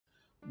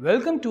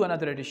Welcome to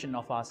another edition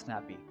of Ask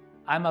Appy.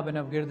 I'm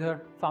Abhinav Girdhar,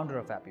 founder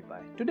of Appy.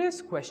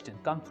 Today's question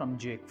comes from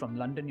Jake from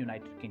London,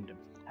 United Kingdom,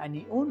 and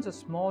he owns a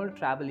small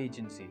travel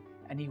agency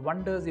and he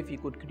wonders if he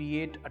could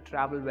create a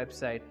travel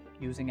website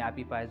using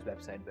Appy's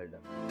website builder.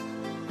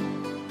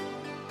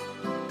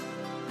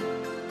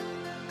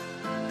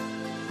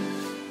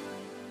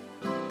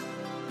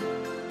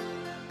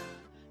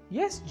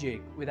 Yes,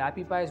 Jake, with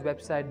Appy's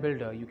website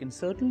builder, you can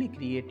certainly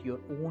create your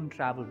own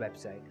travel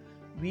website.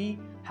 We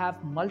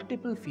have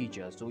multiple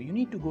features, so you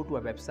need to go to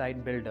a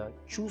website builder,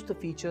 choose the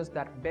features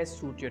that best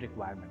suit your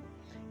requirement.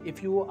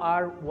 If you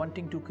are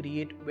wanting to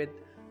create with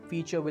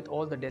feature with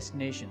all the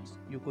destinations,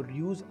 you could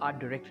use our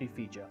directory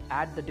feature,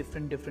 add the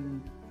different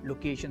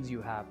locations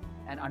you have,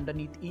 and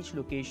underneath each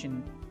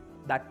location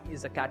that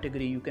is a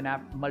category, you can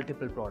have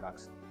multiple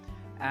products.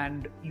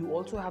 And you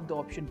also have the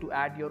option to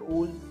add your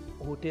own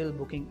hotel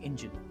booking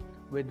engine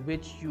with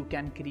which you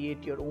can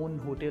create your own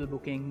hotel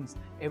bookings.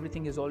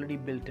 Everything is already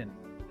built in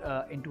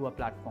into a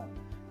platform.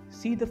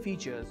 See the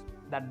features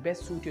that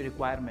best suit your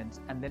requirements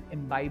and then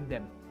imbibe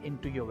them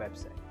into your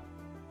website.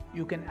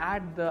 You can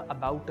add the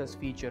About Us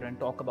feature and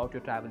talk about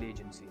your travel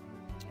agency.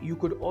 You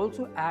could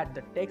also add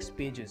the text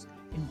pages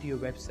into your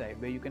website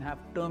where you can have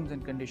terms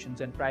and conditions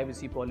and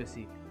privacy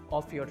policy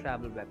of your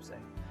travel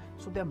website.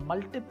 So there are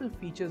multiple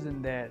features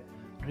in there,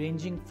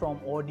 ranging from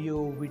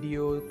audio,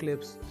 video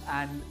clips,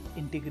 and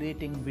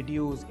integrating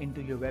videos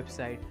into your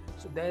website.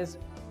 So there's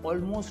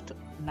almost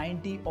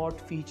 90 odd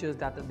features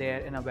that are there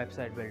in a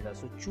website builder.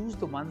 So choose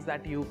the ones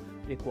that you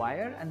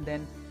require and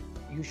then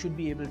you should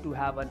be able to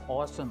have an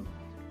awesome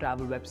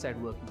travel website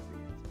working for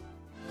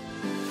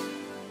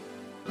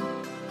you.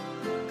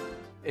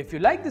 If you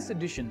like this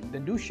edition,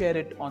 then do share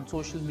it on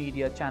social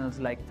media channels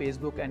like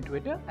Facebook and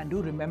Twitter, and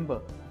do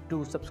remember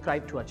to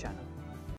subscribe to our channel.